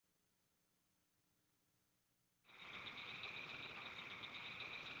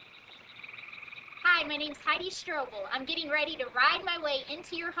my name is Heidi Strobel. I'm getting ready to ride my way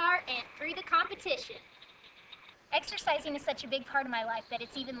into your heart and through the competition. Exercising is such a big part of my life that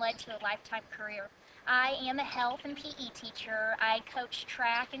it's even led to a lifetime career. I am a health and PE teacher. I coach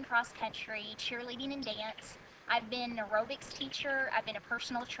track and cross country, cheerleading and dance. I've been an aerobics teacher. I've been a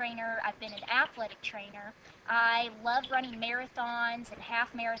personal trainer. I've been an athletic trainer. I love running marathons and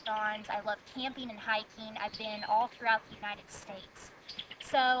half marathons. I love camping and hiking. I've been all throughout the United States.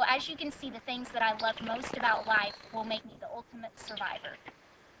 So as you can see, the things that I love most about life will make me the ultimate survivor.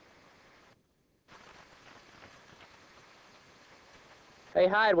 Hey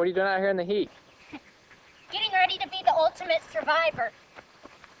Hyde, what are you doing out here in the heat? Getting ready to be the ultimate survivor.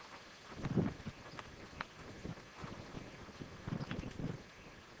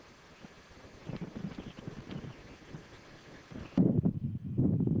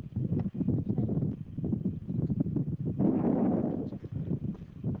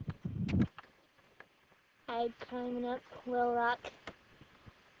 Hyde climbing up Will Rock.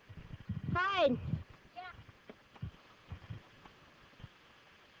 Hyde!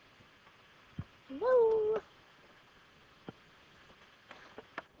 Woo!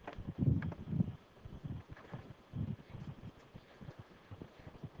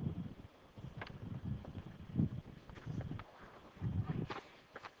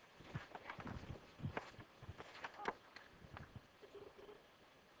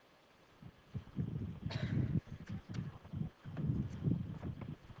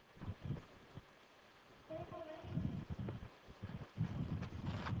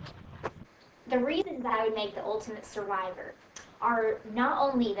 The reasons that I would make the ultimate survivor are not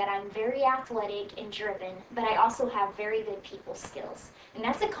only that I'm very athletic and driven, but I also have very good people skills. And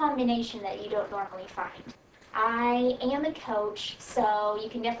that's a combination that you don't normally find. I am a coach, so you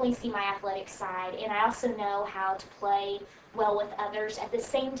can definitely see my athletic side, and I also know how to play well with others. At the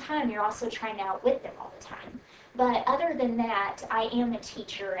same time, you're also trying to outwit them all the time. But other than that, I am a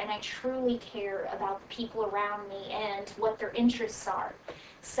teacher, and I truly care about the people around me and what their interests are.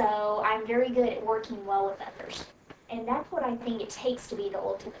 So I'm very good at working well with others. And that's what I think it takes to be the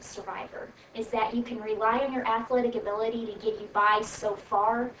ultimate survivor, is that you can rely on your athletic ability to get you by so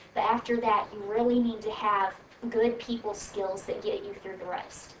far, but after that, you really need to have good people skills that get you through the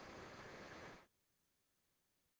rest.